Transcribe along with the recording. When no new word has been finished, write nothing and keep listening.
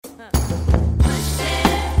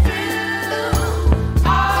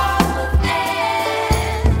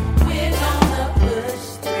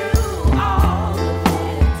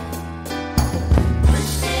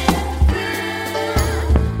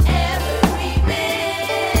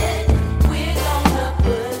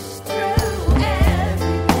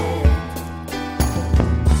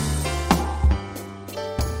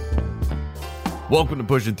Welcome to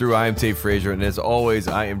Pushing Through. I am Tate Frazier, and as always,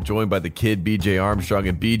 I am joined by the kid, BJ Armstrong.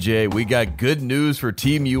 And BJ, we got good news for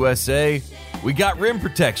Team USA. We got rim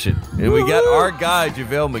protection, and we got our guy,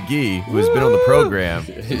 JaVale McGee, who has been on the program,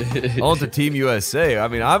 on to Team USA. I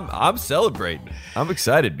mean, I'm celebrating. I'm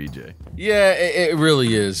excited, BJ. Yeah, it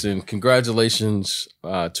really is. And congratulations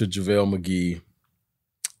to JaVale McGee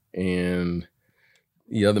and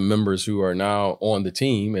the other members who are now on the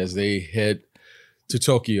team as they head to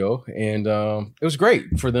Tokyo. And it was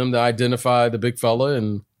great for them to identify the big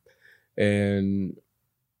fella and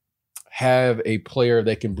have a player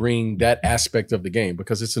that can bring that aspect of the game,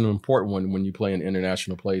 because it's an important one when you play an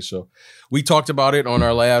international play. So we talked about it on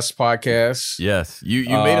our last podcast. Yes. You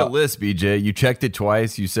made a list, BJ. You checked it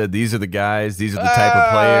twice. You said these are the guys, these are the type of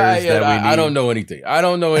players that we need. I don't know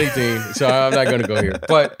anything. So I'm not going to go here.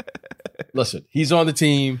 But listen, he's on the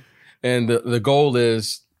team, and the goal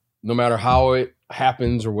is, no matter how it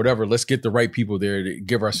happens or whatever, let's get the right people there to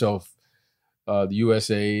give ourselves the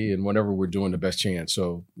USA and whatever we're doing the best chance.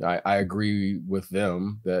 So I agree with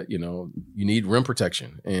them that, you need rim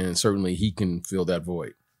protection, and certainly he can fill that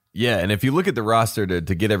void. Yeah, and if you look at the roster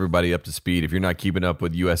to get everybody up to speed, if you're not keeping up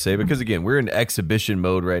with USA, because again, we're in exhibition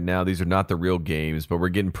mode right now. These are not the real games, but we're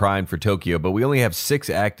getting primed for Tokyo. But we only have 6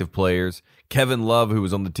 active players. Kevin Love, who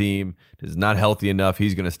was on the team, is not healthy enough.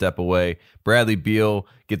 He's going to step away. Bradley Beal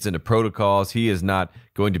gets into protocols. He is not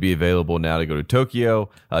going to be available now to go to Tokyo.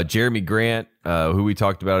 Jeremy Grant, who we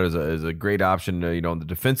talked about is a great option, on the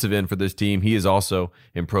defensive end for this team. He is also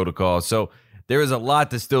in protocols. So there is a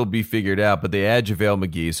lot to still be figured out, but they add JaVale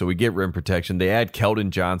McGee, so we get rim protection. They add Keldon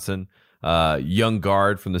Johnson, young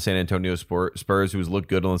guard from the San Antonio Spurs, who's looked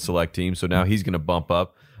good on the select team. So now he's going to bump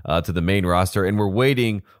up to the main roster, and we're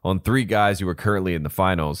waiting on 3 guys who are currently in the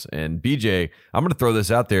finals. And BJ, I'm going to throw this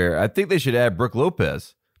out there. I think they should add Brook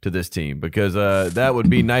Lopez to this team, because that would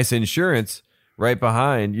be nice insurance right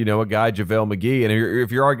behind, a guy, JaVale McGee. And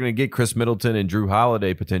if you are going to get Chris Middleton and Drew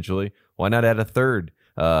Holiday potentially, why not add a third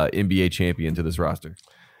NBA champion to this roster?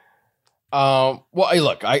 Well, hey,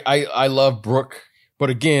 look, I love Brook, but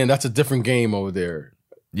again, that's a different game over there.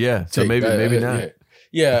 Yeah, so maybe not.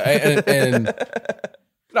 Yeah, and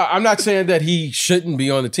no, I'm not saying that he shouldn't be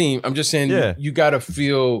on the team. I'm just saying you got to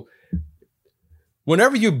feel,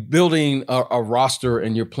 whenever you're building a roster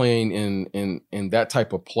and you're playing in that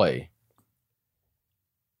type of play.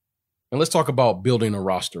 And let's talk about building a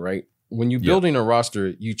roster, right? When you're building a roster,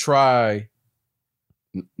 you try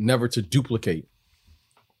never to duplicate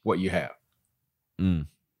what you have.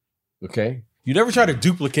 Okay? You never try to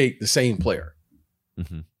duplicate the same player.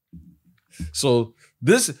 Mm-hmm. So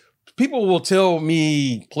people will tell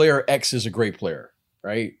me player X is a great player,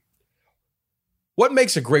 right? What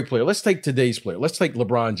makes a great player? Let's take today's player. Let's take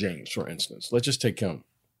LeBron James, for instance. Let's just take him.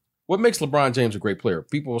 What makes LeBron James a great player?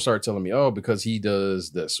 People will start telling me, because he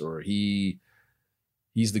does this, or he's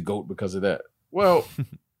the GOAT because of that. Well,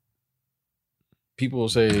 people will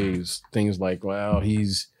say things like, well, he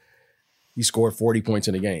scored 40 points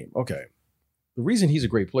in a game. Okay. The reason he's a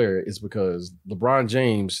great player is because LeBron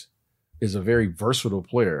James is a very versatile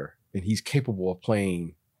player, and he's capable of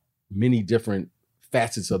playing many different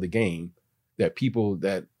facets of the game that people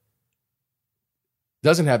that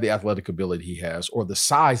doesn't have the athletic ability he has or the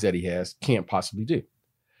size that he has can't possibly do.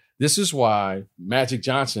 This is why Magic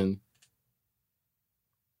Johnson,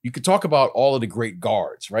 you could talk about all of the great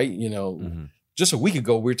guards, right? Just a week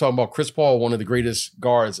ago, we were talking about Chris Paul, one of the greatest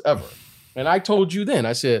guards ever. And I told you then,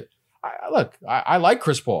 I said, I like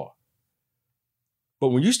Chris Paul. But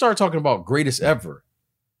when you start talking about greatest ever,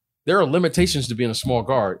 there are limitations to being a small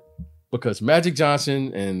guard, because Magic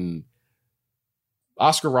Johnson and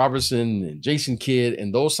Oscar Robertson and Jason Kidd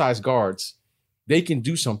and those size guards, they can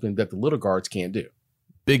do something that the little guards can't do.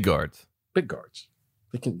 Big guards. They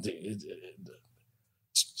can.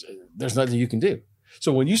 There's nothing you can do.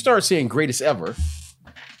 So when you start saying greatest ever,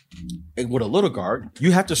 and with a little guard,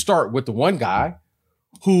 you have to start with the one guy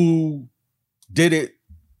who did it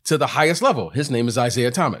to the highest level. His name is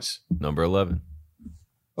Isaiah Thomas. Number 11.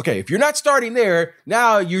 Okay, if you're not starting there,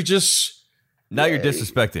 now you're just... Now you're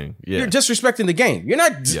disrespecting. Yeah. You're disrespecting the game. You're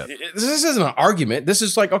not... Yep. This isn't an argument. This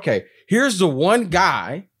is like, okay, here's the one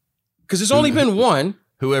guy, because there's only been one.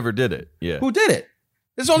 Whoever did it. Yeah. Who did it.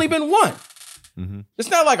 There's only been one. Mm-hmm. It's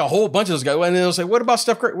not like a whole bunch of those guys. And then they'll say, what about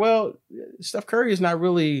Steph Curry? Well, Steph Curry is not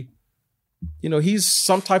really, he's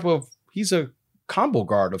a combo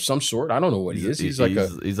guard of some sort. I don't know what he is. He's like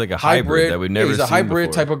a hybrid that we've never seen. He's a hybrid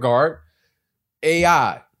before. type of guard.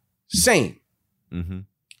 AI, same. Mm-hmm.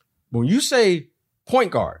 When you say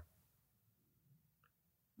point guard,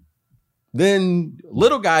 then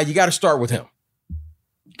little guy, you got to start with him.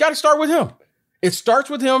 You got to start with him. It starts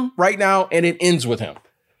with him right now and it ends with him.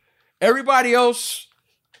 Everybody else,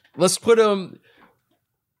 let's put him.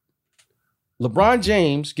 LeBron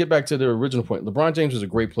James, get back to the original point. LeBron James is a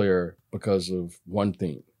great player because of one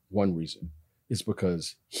thing, one reason. It's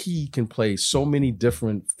because he can play so many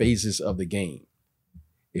different phases of the game.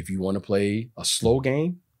 If you want to play a slow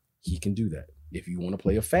game, he can do that. If you want to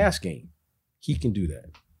play a fast game, he can do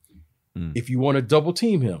that. Mm. If you want to double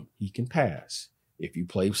team him, he can pass. If you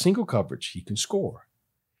play single coverage, he can score.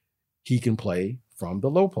 He can play from the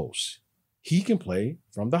low post. He can play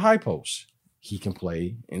from the high post. He can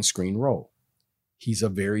play in screen roll. He's a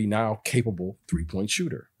very now capable three-point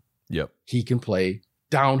shooter. Yep. He can play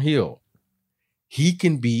downhill. He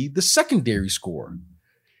can be the secondary scorer.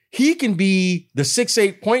 He can be the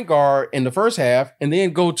 6'8" point guard in the first half and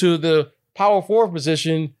then go to the power forward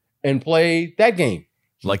position and play that game.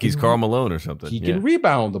 Like he's Karl Malone or something. He can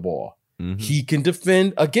rebound the ball. Mm-hmm. He can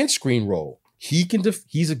defend against screen roll.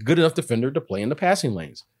 He's a good enough defender to play in the passing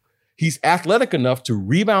lanes. He's athletic enough to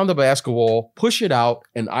rebound the basketball, push it out,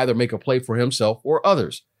 and either make a play for himself or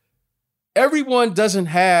others. Everyone doesn't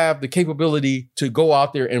have the capability to go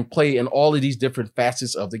out there and play in all of these different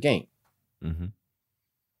facets of the game. Mm-hmm.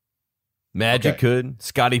 Magic could.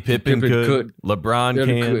 Scottie Pippen could. LeBron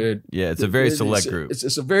can. Yeah, it's a very select group.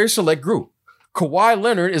 It's a very select group. Kawhi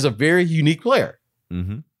Leonard is a very unique player.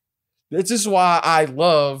 Mm-hmm. This is why I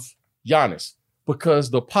love Giannis, because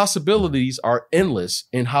the possibilities are endless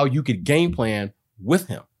in how you could game plan with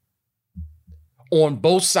him on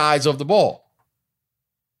both sides of the ball.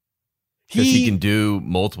 Because he can do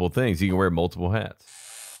multiple things. He can wear multiple hats.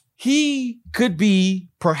 He could be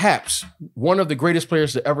perhaps one of the greatest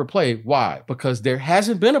players to ever play. Why? Because there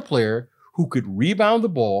hasn't been a player who could rebound the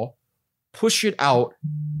ball, push it out,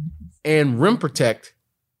 and rim protect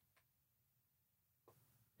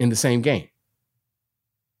in the same game.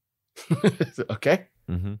 Okay?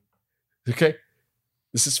 Mm-hmm. Okay?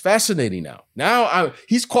 This is fascinating now. Now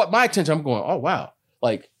he's caught my attention. I'm going, oh, wow.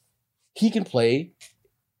 Like, he can play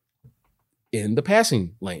in the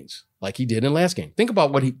passing lanes like he did in last game. Think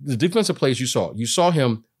about the defensive plays you saw. You saw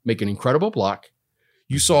him make an incredible block.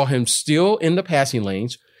 You saw him still in the passing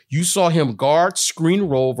lanes. You saw him guard screen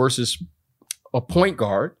roll versus a point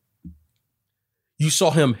guard. You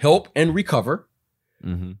saw him help and recover,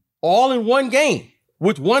 all in one game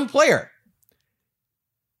with one player.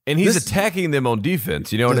 And he's attacking them on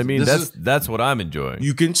defense. You know what I mean? That's what I'm enjoying.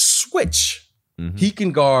 You can switch. Mm-hmm. He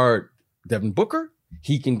can guard Devin Booker.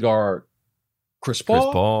 He can guard Chris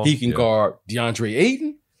Paul. He can guard DeAndre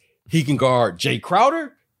Ayton. He can guard Jay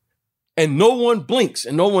Crowder. And no one blinks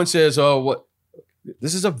and no one says, oh, what?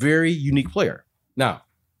 This is a very unique player. Now,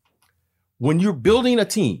 when you're building a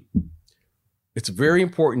team, it's very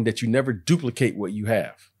important that you never duplicate what you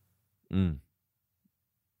have. Mm.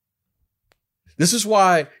 This is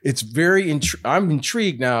why it's I'm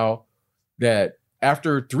intrigued now that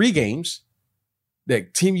after 3 games,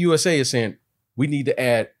 that Team USA is saying we need to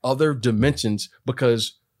add other dimensions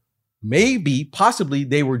because possibly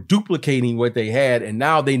they were duplicating what they had and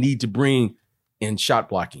now they need to bring in shot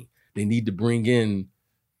blocking. They need to bring in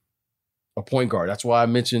a point guard. That's why I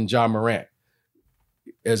mentioned John Morant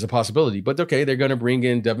as a possibility. But okay, they're going to bring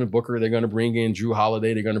in Devin Booker. They're going to bring in Drew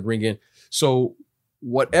Holiday. They're going to bring in. So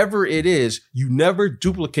whatever it is, you never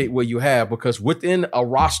duplicate what you have because within a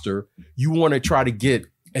roster, you want to try to get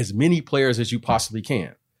as many players as you possibly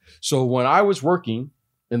can. So when I was working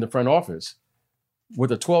in the front office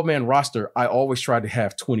with a 12-man roster, I always tried to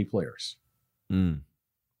have 20 players. Mm.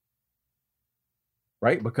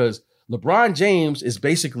 Right? Because LeBron James is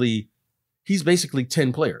basically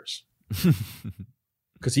 10 players.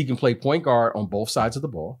 Because he can play point guard on both sides of the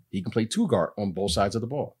ball. He can play 2 guard on both sides of the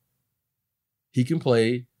ball. He can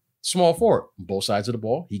play small forward on both sides of the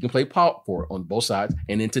ball. He can play power forward on both sides.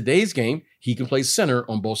 And in today's game, he can play center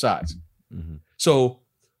on both sides. Mm-hmm. So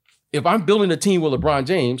if I'm building a team with LeBron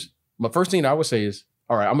James, my first thing I would say is,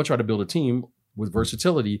 all right, I'm going to try to build a team with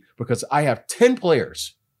versatility because I have 10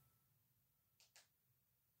 players.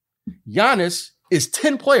 Giannis is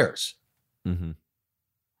 10 players. Mm-hmm.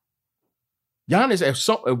 Giannis,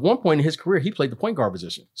 at one point in his career, he played the point guard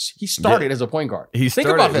position. He started as a point guard. Think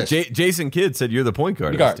about this. Jason Kidd said you're the point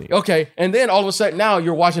guard. Of this team. Okay. And then all of a sudden now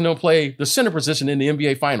you're watching them play the center position in the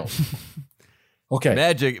NBA Finals. Okay.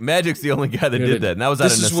 Magic's the only guy that did that, and that was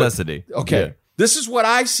out of necessity. Okay. Yeah. This is what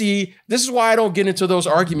I see. This is why I don't get into those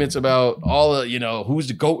arguments about all the, who's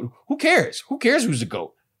the GOAT. Who cares? Who cares who's the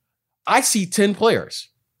GOAT? I see 10 players.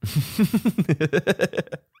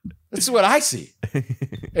 This is what I see.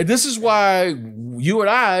 And this is why you and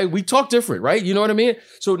I, we talk different, right? You know what I mean?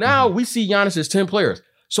 So now we see Giannis as 10 players.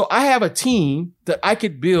 So I have a team that I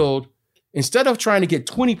could build. Instead of trying to get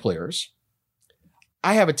 20 players,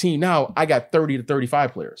 I have a team now. I got 30 to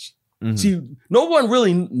 35 players. Mm-hmm. See, no one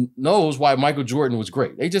really knows why Michael Jordan was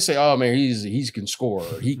great. They just say, "Oh man, he can score.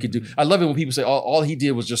 He could do." I love it when people say, "All he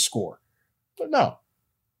did was just score." But no,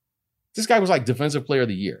 this guy was like Defensive Player of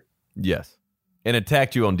the Year. Yes, and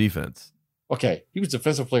attacked you on defense. Okay, he was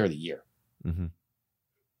Defensive Player of the Year. Mm-hmm.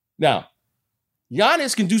 Now,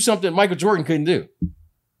 Giannis can do something Michael Jordan couldn't do.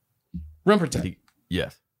 Rim protect.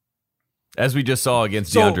 Yes, as we just saw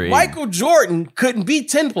against DeAndre. Michael Jordan couldn't beat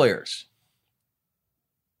 10 players.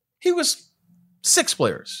 He was 6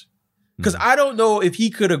 players. Because I don't know if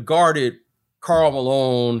he could have guarded Karl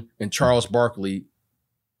Malone and Charles Barkley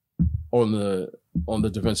on the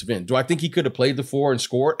defensive end. Do I think he could have played the 4 and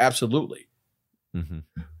scored? Absolutely.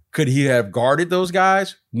 Mm-hmm. Could he have guarded those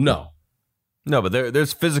guys? No. No, but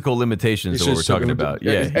there's physical limitations to what we're talking about.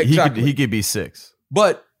 Yeah, exactly. he could be 6.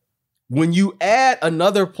 But when you add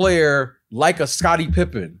another player like a Scottie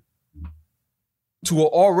Pippen to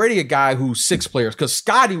already a guy who's 6 players, because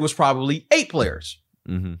Scottie was probably 8 players.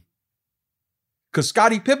 Mm-hmm. Because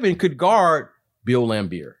Scottie Pippen could guard Bill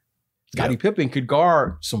Laimbeer. Scottie Pippen could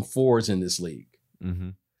guard some 4s in this league. Mm-hmm.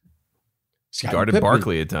 Guarded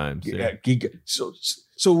Barkley at times. Yeah.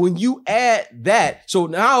 So when you add that, so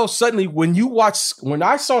now suddenly when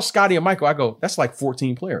I saw Scottie and Michael, I go, that's like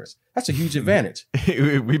 14 players. That's a huge advantage.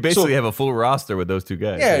 We basically have a full roster with those 2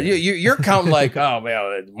 guys. Yeah, you're counting like, oh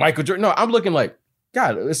man, Michael Jordan. No, I'm looking like,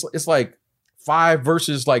 God, it's like 5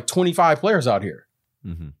 versus like 25 players out here.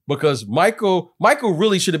 Mm-hmm. Because Michael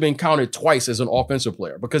really should have been counted twice as an offensive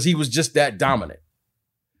player because he was just that dominant.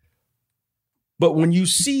 But when you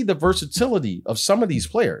see the versatility of some of these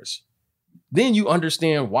players, then you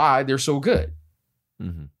understand why they're so good.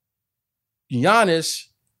 Mm-hmm. Giannis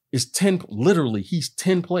is 10, literally, he's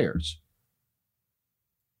 10 players.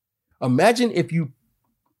 Imagine if you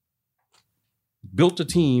built a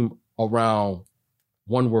team around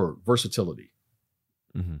one word, versatility.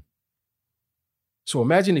 Mm-hmm. So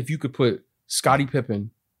imagine if you could put Scottie Pippen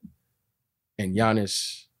and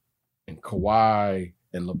Giannis and Kawhi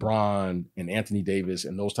and LeBron and Anthony Davis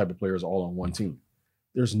and those type of players all on one team.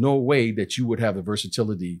 There's no way that you would have the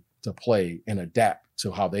versatility to play and adapt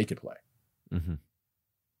to how they could play. Mm-hmm.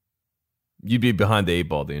 You'd be behind the 8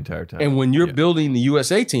 ball the entire time. And when you're building the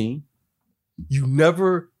USA team,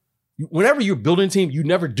 whenever you're building a team, you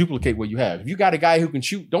never duplicate what you have. If you got a guy who can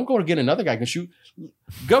shoot, don't go to get another guy who can shoot.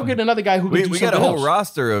 Go get another guy who can do something else. We got a whole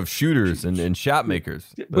roster of shooters and shot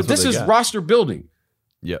makers. But this is roster building.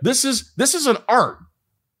 Yeah. This is an art.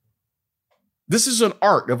 This is an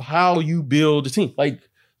art of how you build a team. Like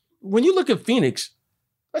when you look at Phoenix,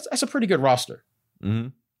 that's a pretty good roster. Mm-hmm.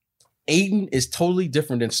 Aiden is totally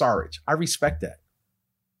different than Saric. I respect that.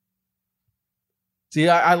 See,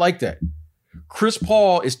 I like that. Chris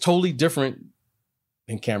Paul is totally different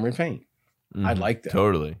than Cameron Payne. Mm-hmm. I like that.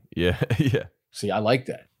 Totally. Yeah. Yeah. See, I like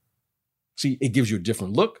that. See, it gives you a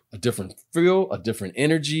different look, a different feel, a different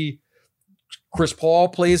energy. Chris Paul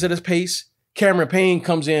plays at his pace. Cameron Payne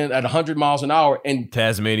comes in at 100 miles an hour. And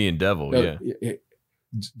Tasmanian Devil,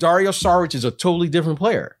 Dario Saric is a totally different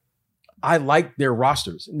player. I like their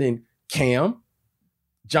rosters. And then Cam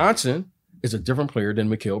Johnson is a different player than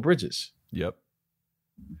Mikal Bridges. Yep.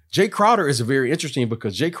 Jay Crowder is very interesting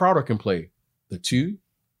because Jay Crowder can play the 2,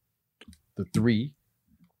 the 3,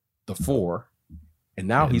 the 4, and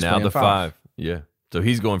now he's playing the 5. Yeah. So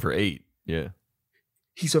he's going for 8. Yeah.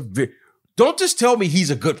 Don't just tell me he's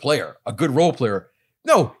a good player, a good role player.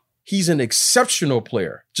 No, he's an exceptional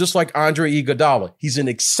player. Just like Andre Iguodala. He's an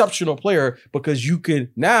exceptional player because you can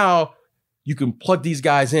plug these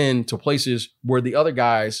guys in to places where the other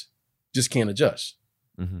guys just can't adjust.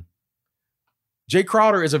 Mm-hmm. Jay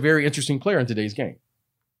Crowder is a very interesting player in today's game.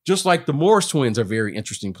 Just like the Morris twins are very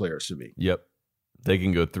interesting players to me. Yep. They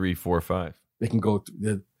can go 3, 4, 5. They can go.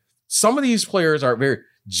 Some of these players are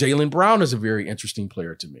Jaylen Brown is a very interesting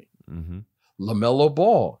player to me. Mm-hmm. LaMelo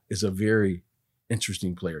Ball is a very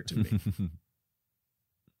interesting player to me.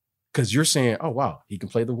 Because you're saying, oh, wow, he can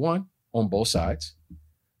play the 1 on both sides.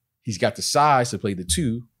 He's got the size to play the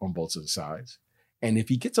 2 on both of the sides. And if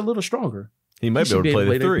he gets a little stronger, he might be able to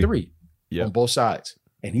play the 3. On both sides.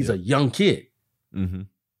 And he's a young kid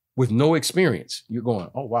with no experience. You're going,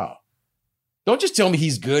 oh, wow. Don't just tell me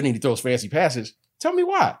he's good and he throws fancy passes. Tell me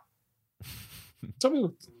why.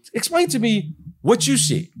 Explain to me what you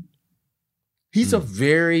see. He's a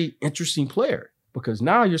very interesting player because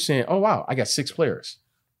now you're saying, oh, wow, I got 6 players.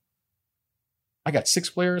 I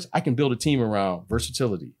can build a team around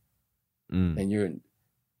versatility. And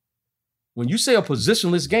when you say a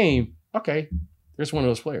positionless game, okay, there's one of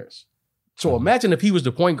those players. So imagine if he was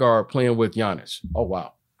the point guard playing with Giannis. Oh,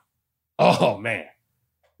 wow. Oh, man.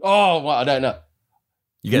 Oh, wow. No.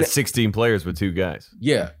 You got 16 players with 2 guys.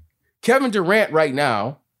 Yeah. Kevin Durant right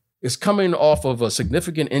now is coming off of a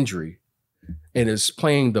significant injury and is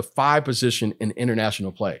playing the 5 position in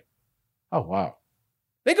international play. Oh, wow.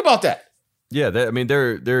 Think about that. Yeah,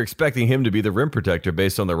 they're expecting him to be the rim protector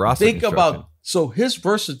based on the roster. So his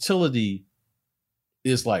versatility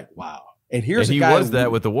is like, wow. And he was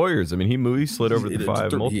that with the Warriors. I mean, he slid over the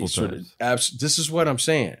 5 multiple times. This is what I'm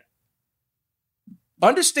saying.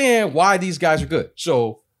 Understand why these guys are good.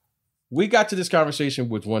 So we got to this conversation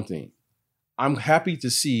with one thing. I'm happy to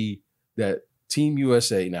see that Team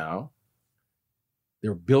USA now,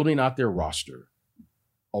 they're building out their roster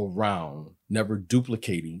around never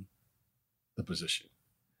duplicating the position.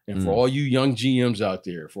 And for all you young GMs out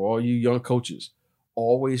there, for all you young coaches,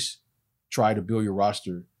 always try to build your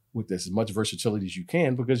roster with as much versatility as you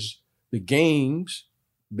can because the games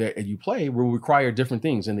that you play will require different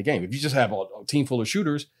things in the game. If you just have a team full of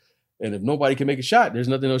shooters and if nobody can make a shot, there's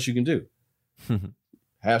nothing else you can do.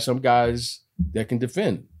 Have some guys that can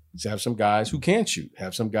defend. Have some guys who can shoot.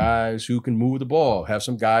 Have some guys who can move the ball. Have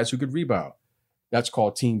some guys who could rebound. That's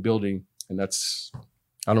called team building. And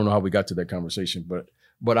I don't know how we got to that conversation, but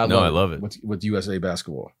I love it with USA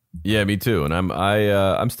basketball. Yeah, me too. And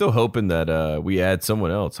I'm still hoping that we add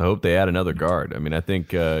someone else. I hope they add another guard. I mean, I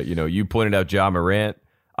think you pointed out Ja Morant.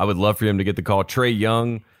 I would love for him to get the call. Trae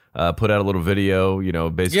Young put out a little video,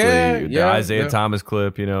 basically the Isaiah Thomas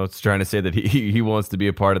clip. It's trying to say that he wants to be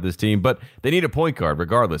a part of this team, but they need a point guard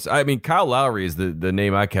regardless. I mean, Kyle Lowry is the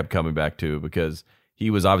name I kept coming back to because he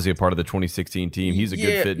was obviously a part of the 2016 team. He's a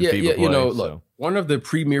good fit in FIBA play. Look, one of the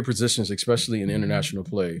premier positions, especially in international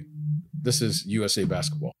play, this is USA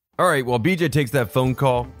basketball. All right, while BJ takes that phone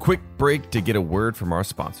call, quick break to get a word from our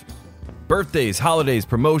sponsors. Birthdays, holidays,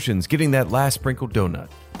 promotions, getting that last sprinkled donut.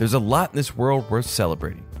 There's a lot in this world worth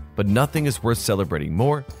celebrating, but nothing is worth celebrating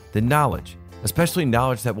more than knowledge, especially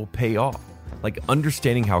knowledge that will pay off, like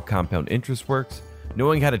understanding how compound interest works,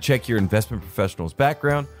 knowing how to check your investment professional's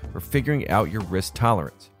background, or figuring out your risk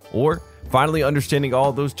tolerance. Or finally understanding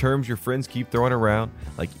all those terms your friends keep throwing around,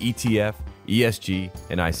 like ETF, ESG,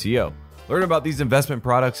 and ICO. Learn about these investment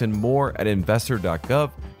products and more at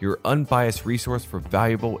investor.gov, your unbiased resource for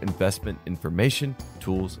valuable investment information,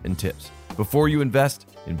 tools, and tips. Before you invest,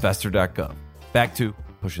 investor.gov. Back to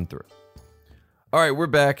pushing through. All right, we're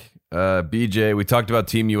back. BJ, we talked about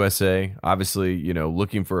Team USA. Obviously,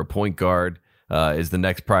 looking for a point guard is the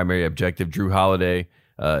next primary objective. Drew Holiday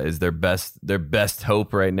is their best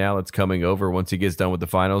hope right now that's coming over once he gets done with the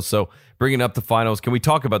finals. So bringing up the finals, can we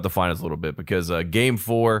talk about the finals a little bit? Because Game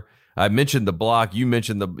 4, I mentioned the block. You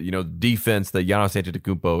mentioned the defense that Giannis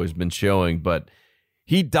Antetokounmpo has been showing, but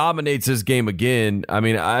he dominates this game again. I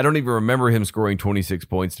mean, I don't even remember him scoring 26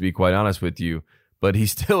 points, to be quite honest with you, but he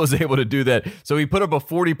still is able to do that. So he put up a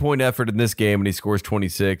 40-point effort in this game, and he scores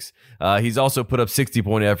 26. He's also put up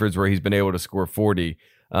 60-point efforts where he's been able to score 40.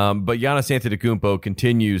 But Giannis Antetokounmpo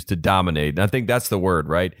continues to dominate. And I think that's the word,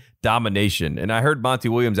 right? Domination. And I heard Monty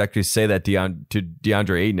Williams actually say that to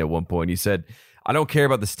DeAndre Ayton at one point. He said, I don't care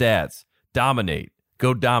about the stats. Dominate.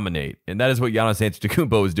 Go dominate. And that is what Giannis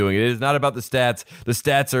Antetokounmpo is doing. It is not about the stats. The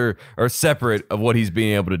stats are separate of what he's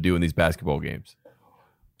being able to do in these basketball games.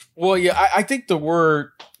 Well, yeah, I think the word,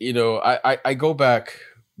 I go back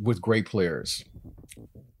with great players.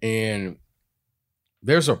 And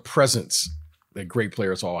there's a presence that great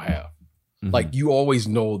players all have. Mm-hmm. Like, you always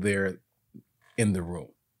know they're in the room.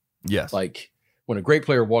 Yes. Like, when a great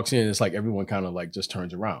player walks in, it's like everyone kind of like just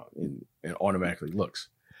turns around and automatically looks.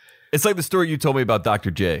 It's like the story you told me about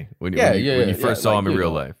Dr. J when you first saw him in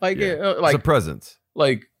real life. Like, it's a presence.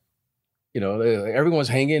 Like, everyone's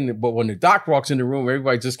hanging, but when the doc walks in the room,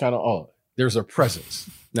 everybody just kind of, there's a presence.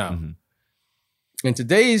 Now, in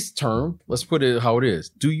today's term, let's put it how it is.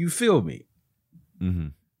 Do you feel me? Mm-hmm.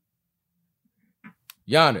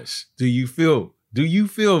 Giannis, do you feel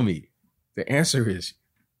me? The answer is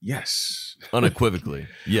yes. Unequivocally,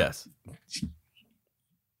 yes.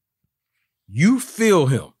 You feel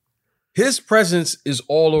him. His presence is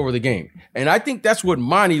all over the game. And I think that's what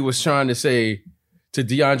Monty was trying to say to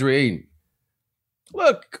DeAndre Ayton.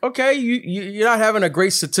 Look, okay, you're not having a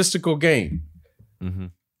great statistical game. Mm-hmm.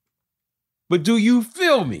 But do you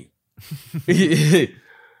feel me?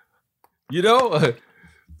 You know,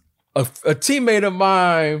 a teammate of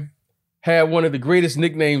mine had one of the greatest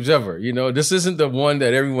nicknames ever. You know, this isn't the one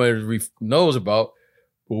that everyone knows about,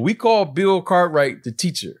 but we call Bill Cartwright the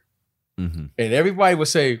teacher. Mm-hmm. And everybody would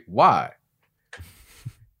say, why?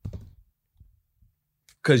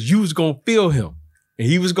 Because you was going to feel him. And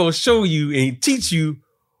he was going to show you and teach you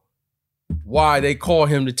why they call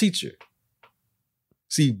him the teacher.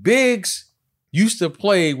 See, bigs used to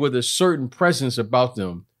play with a certain presence about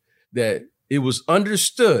them that it was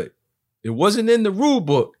understood. It wasn't in the rule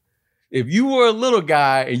book. If you were a little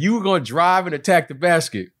guy and you were going to drive and attack the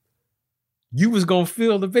basket, you was going to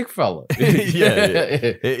feel the big fella.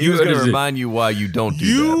 Yeah. He was going to remind you why you don't do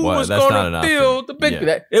that. You was going to feel the big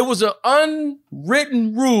fella. It was an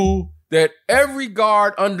unwritten rule that every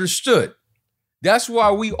guard understood. That's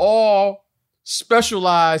why we all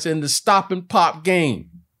specialize in the stop and pop game.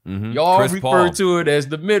 Mm-hmm. Y'all Chris refer Paul. To it as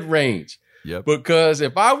the mid-range. Yep. Because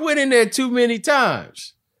if I went in there too many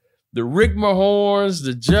times, the Rick Mahorns,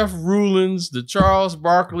 the Jeff Rulins, the Charles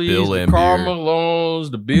Barkleys, the Karl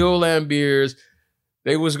Malones, the Bill Lambiers,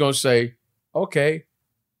 they was going to say, okay,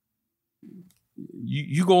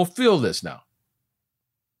 you going to feel this now.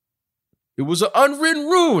 It was an unwritten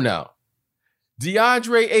rule now.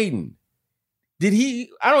 DeAndre Ayton,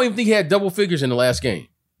 I don't even think he had double figures in the last game.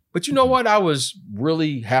 But you know what? I was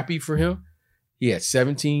really happy for him. He had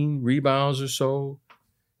 17 rebounds or so,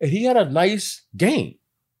 and he had a nice game.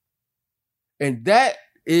 And that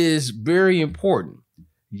is very important.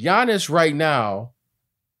 Giannis right now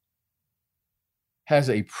has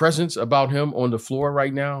a presence about him on the floor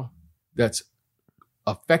right now that's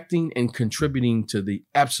affecting and contributing to the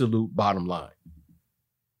absolute bottom line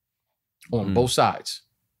on both sides.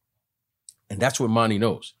 And that's what Monty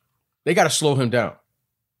knows. They got to slow him down.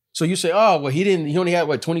 So you say, oh, well, he only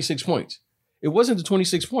had 26 points. It wasn't the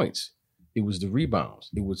 26 points. It was the rebounds.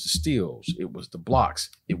 It was the steals. It was the blocks.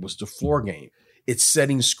 It was the floor game. It's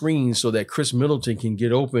setting screens so that Chris Middleton can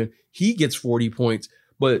get open. He gets 40 points.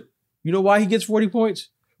 But you know why he gets 40 points?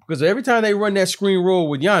 Because every time they run that screen roll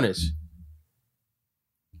with Giannis,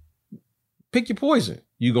 pick your poison.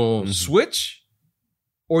 You going to switch,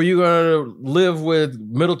 or you going to live with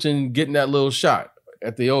Middleton getting that little shot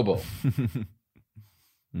at the elbow?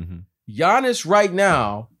 Giannis right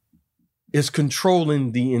now is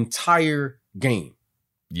controlling the entire game.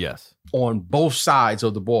 Yes. On both sides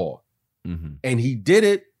of the ball. Mm-hmm. And he did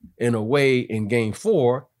it in a way in game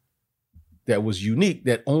 4 that was unique,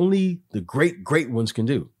 that only the great ones can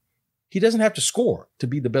do. He doesn't have to score to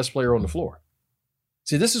be the best player on the floor.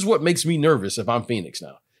 See, this is what makes me nervous if I'm Phoenix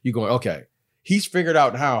now. You're going, okay, he's figured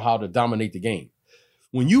out how to dominate the game.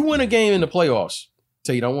 When you win a game in the playoffs,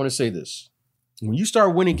 Tate, I want to say this. When you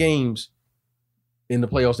start winning games in the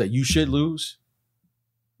playoffs that you should lose,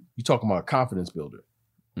 you're talking about a confidence builder.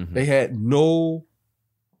 Mm-hmm. They had no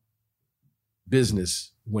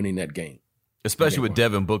business winning that game. Especially with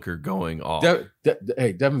Devin Booker going off.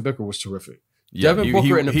 Devin Booker was terrific. Yeah, Devin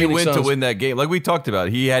Booker and the Phoenix went Suns, to win that game. Like we talked about,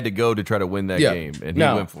 he had to go to try to win that game, and he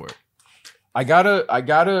went for it. I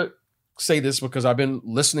gotta say this because I've been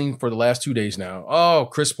listening for the last 2 days now. Oh,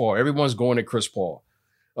 Chris Paul. Everyone's going at Chris Paul.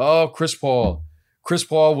 Oh, Chris Paul. Chris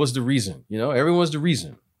Paul was the reason. You know, everyone's the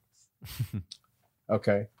reason.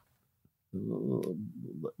 Okay.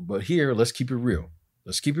 But here, let's keep it real.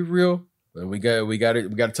 Let's keep it real. And we got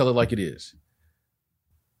to tell it like it is.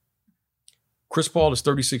 Chris Paul is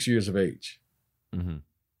 36 years of age. Mm-hmm.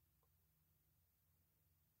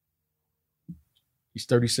 He's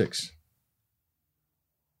 36.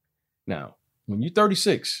 Now, when you're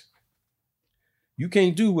 36, you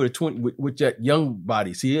can't do with with that young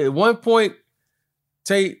body. See, at one point,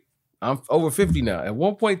 Tate, I'm over 50 now. At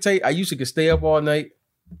one point, Tate, I used to stay up all night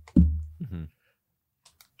and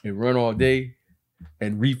run all day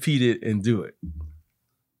and repeat it and do it.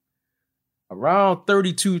 Around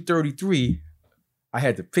 32, 33, I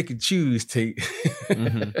had to pick and choose, Tate. You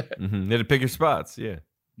had to pick your spots, yeah.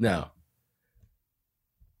 Now,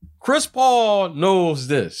 Chris Paul knows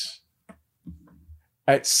this.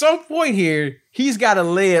 At some point here, he's got to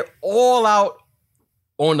lay it all out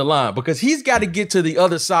on the line because he's got to get to the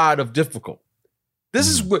other side of difficult. This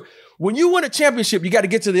is what, when you win a championship, you got to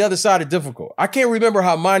get to the other side of difficult. I can't remember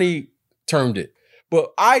how Monty termed it,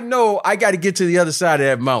 but I know I got to get to the other side of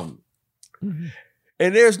that mountain. Mm-hmm.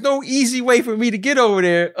 And there's no easy way for me to get over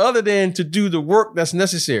there other than to do the work that's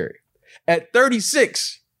necessary. At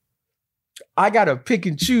 36, I got to pick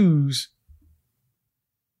and choose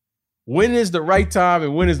when is the right time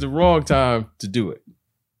and when is the wrong time to do it.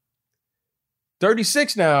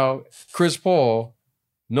 36 now, Chris Paul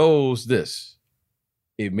knows this.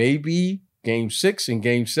 It may be game 6 and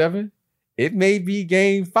game 7. It may be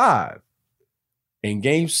game 5. in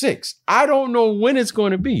game 6. I don't know when it's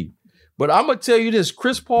going to be, but I'm going to tell you this.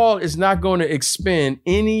 Chris Paul is not going to expend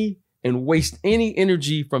any and waste any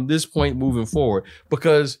energy from this point moving forward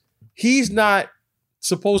because he's not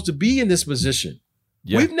supposed to be in this position.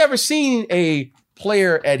 Yeah. We've never seen a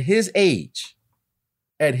player at his age,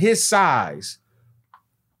 at his size,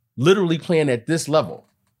 literally playing at this level.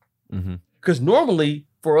 Because normally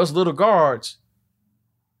for us little guards,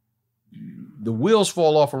 the wheels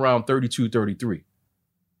fall off around 32, 33.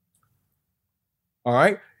 All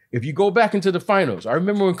right. If you go back into the finals, I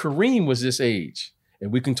remember when Kareem was this age,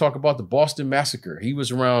 and we can talk about the Boston Massacre. He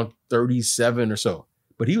was around 37 or so,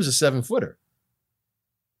 but he was a 7-footer.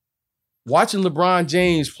 Watching LeBron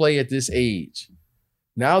James play at this age,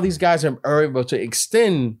 now these guys are able to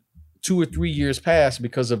extend 2 or 3 years past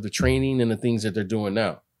because of the training and the things that they're doing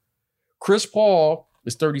now. Chris Paul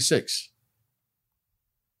is 36.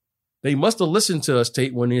 They must have listened to us,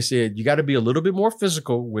 Tate, when they said, you got to be a little bit more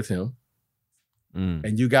physical with him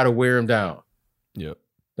and you got to wear him down. Yep.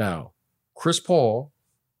 Now, Chris Paul,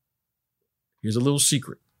 here's a little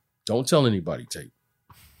secret. Don't tell anybody, Tate.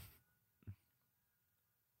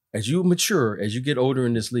 As you mature, as you get older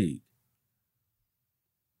in this league,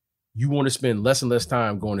 you want to spend less and less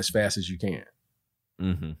time going as fast as you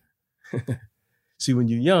can. See, when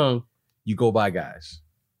you're young, you go by guys.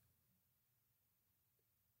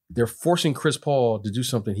 They're forcing Chris Paul to do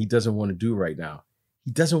something he doesn't want to do right now.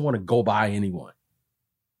 He doesn't want to go by anyone.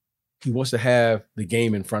 He wants to have the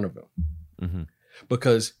game in front of him.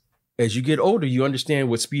 Because as you get older, you understand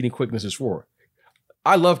what speed and quickness is for.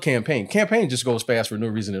 I love Campaign. Campaign just goes fast for no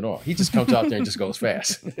reason at all. He just comes out there and just goes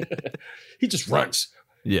fast. He just runs.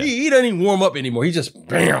 Yeah. He doesn't even warm up anymore. He just,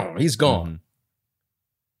 bam, he's gone.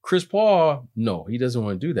 Chris Paul, no, he doesn't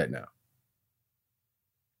want to do that now.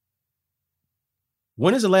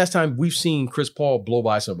 When is the last time we've seen Chris Paul blow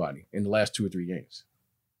by somebody in the last 2 or 3 games?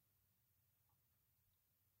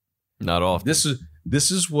 Not often. This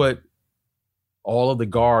is what all of the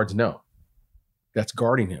guards know that's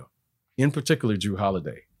guarding him, in particular Jrue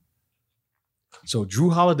Holiday. So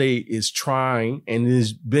Jrue Holiday is trying and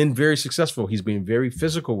has been very successful. He's been very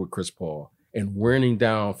physical with Chris Paul and wearing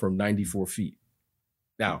down from 94 feet.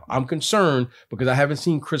 Now, I'm concerned because I haven't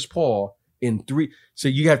seen Chris Paul in 3. So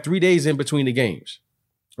you have 3 days in between the games,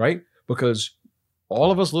 right? Because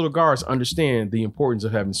all of us little guards understand the importance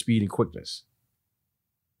of having speed and quickness.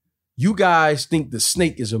 You guys think the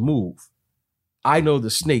snake is a move. I know the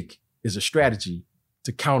snake is a strategy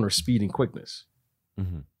to counter speed and quickness.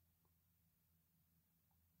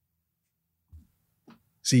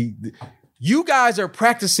 See, you guys are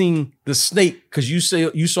practicing the snake because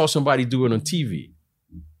you saw somebody do it on TV.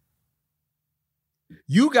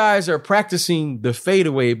 You guys are practicing the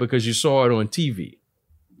fadeaway because you saw it on TV.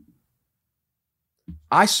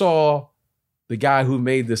 I saw the guy who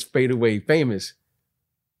made this fadeaway famous.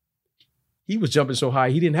 He was jumping so high,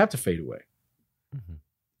 he didn't have to fade away.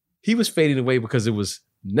 He was fading away because it was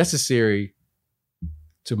necessary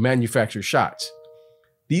to manufacture shots.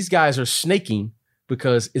 These guys are snaking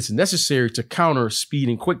because it's necessary to counter speed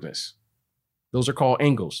and quickness. Those are called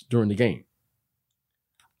angles during the game.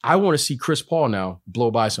 I want to see Chris Paul now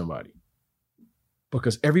blow by somebody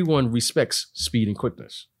because everyone respects speed and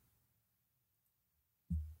quickness.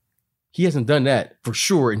 He hasn't done that for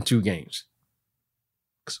sure in 2 games.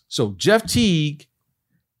 So Jeff Teague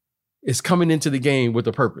is coming into the game with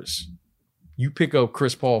a purpose. You pick up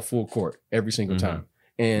Chris Paul full court every single time.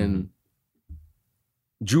 And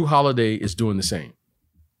Jrue Holiday is doing the same.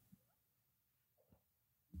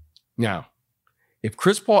 Now, if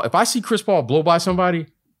I see Chris Paul blow by somebody,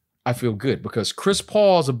 I feel good because Chris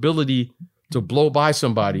Paul's ability to blow by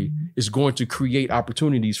somebody is going to create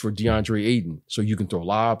opportunities for DeAndre Ayton. So you can throw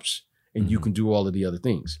lobs and you can do all of the other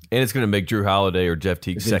things. And it's going to make Jrue Holiday or Jeff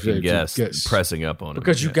Teague second guess pressing up on him.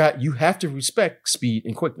 Because you have to respect speed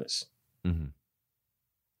and quickness.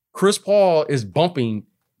 Chris Paul is bumping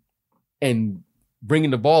and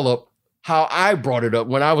bringing the ball up how I brought it up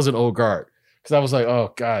when I was an old guard. Because I was like,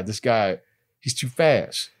 oh, God, this guy, he's too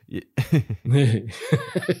fast. Yeah,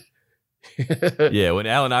 when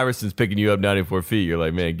Allen Iverson's picking you up 94 feet, you're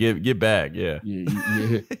like, man, get back. Yeah.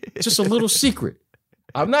 Just a little secret.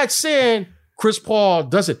 I'm not saying Chris Paul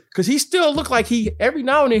doesn't, because he still look like every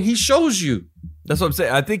now and then he shows you. That's what I'm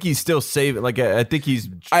saying. I think he's still saving. Like, I think he's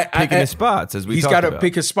picking his spots as we talked about. He's got to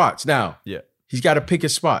pick his spots. Now, he's got to pick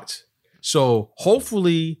his spots. So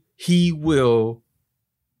hopefully he will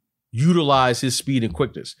utilize his speed and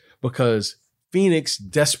quickness because Phoenix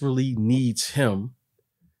desperately needs him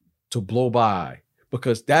to blow by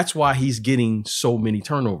because that's why he's getting so many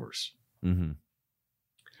turnovers.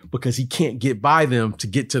 because he can't get by them to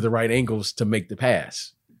get to the right angles to make the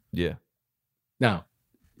pass. Yeah. Now,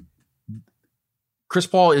 Chris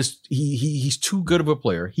Paul he's too good of a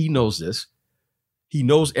player. He knows this. He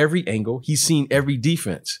knows every angle. He's seen every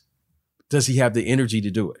defense. Does he have the energy to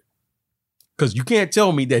do it? Because you can't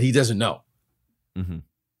tell me that he doesn't know. Mm-hmm.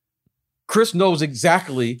 Chris knows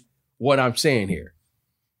exactly what I'm saying here.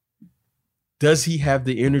 Does he have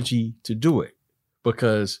the energy to do it?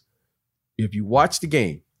 Because if you watch the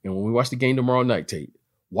game, and when we watch the game tomorrow night, Tate,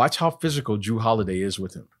 watch how physical Jrue Holiday is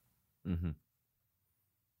with him. Mm-hmm.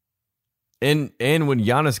 And when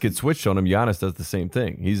Giannis gets switched on him, Giannis does the same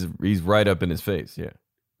thing. He's right up in his face. Yeah.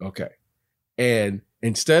 Okay. And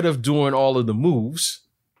instead of doing all of the moves,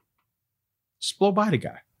 just blow by the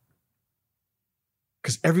guy.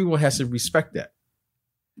 Because everyone has to respect that.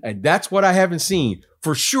 And that's what I haven't seen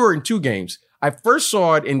for sure in 2 games. I first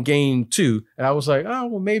saw it in game 2, and I was like, oh,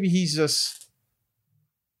 well, maybe he's just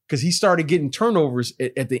because he started getting turnovers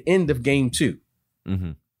at the end of game 2.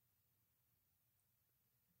 Mm-hmm.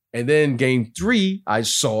 And then game 3, I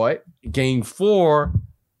saw it. Game 4,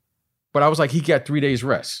 but I was like, he got 3 days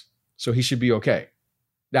rest, so he should be okay.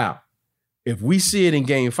 Now, if we see it in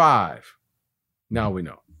game 5, now we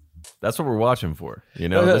know. That's what we're watching for. You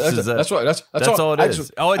know, that's all it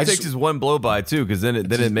is. All it takes is one blow by too, because then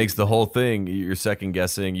it makes the whole thing. You're second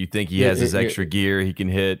guessing. You think he has his extra gear he can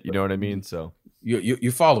hit. You know what I mean? So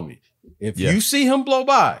you follow me. If you see him blow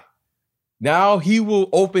by, now he will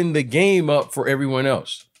open the game up for everyone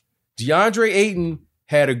else. DeAndre Ayton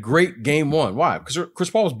had a great game 1. Why? Because Chris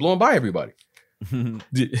Paul was blowing by everybody.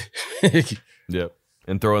 Yep.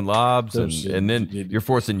 And throwing lobs, and then you're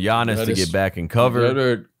forcing Giannis to get back and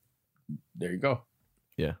cover. There you go.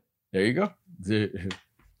 Yeah. There you go.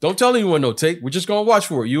 Don't tell anyone, no, Tate. We're just going to watch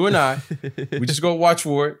for it. You and I. We're just going to watch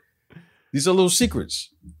for it. These are little secrets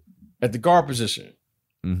at the guard position.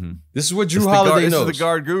 Mm-hmm. This is what Jrue Holiday knows. This is the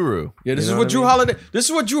guard guru. Yeah, this is what Jrue Holiday. This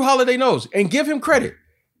is what Jrue Holiday knows. And give him credit.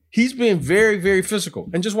 He's been very, very physical.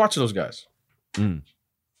 And just watch those guys. I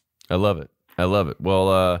love it.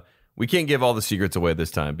 Well, we can't give all the secrets away this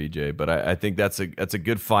time, BJ, but I think that's a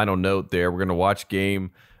good final note there. We're going to watch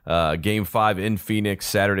game 5 in Phoenix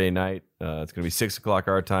Saturday night. It's going to be 6 o'clock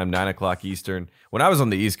our time, 9 o'clock Eastern. When I was on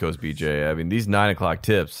the East Coast, BJ, I mean, these 9 o'clock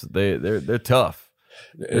tips, they're tough.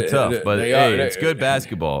 They're tough, but it's good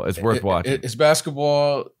basketball. It's worth watching. It's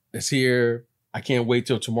basketball. It's here. I can't wait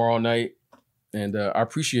till tomorrow night. And I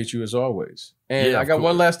appreciate you as always. And I got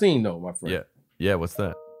one last thing, though, my friend. Yeah. What's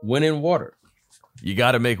that? Win in water. You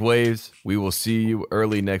got to make waves. We will see you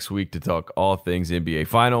early next week to talk all things NBA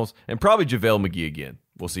Finals and probably JaVale McGee again.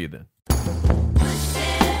 We'll see you then.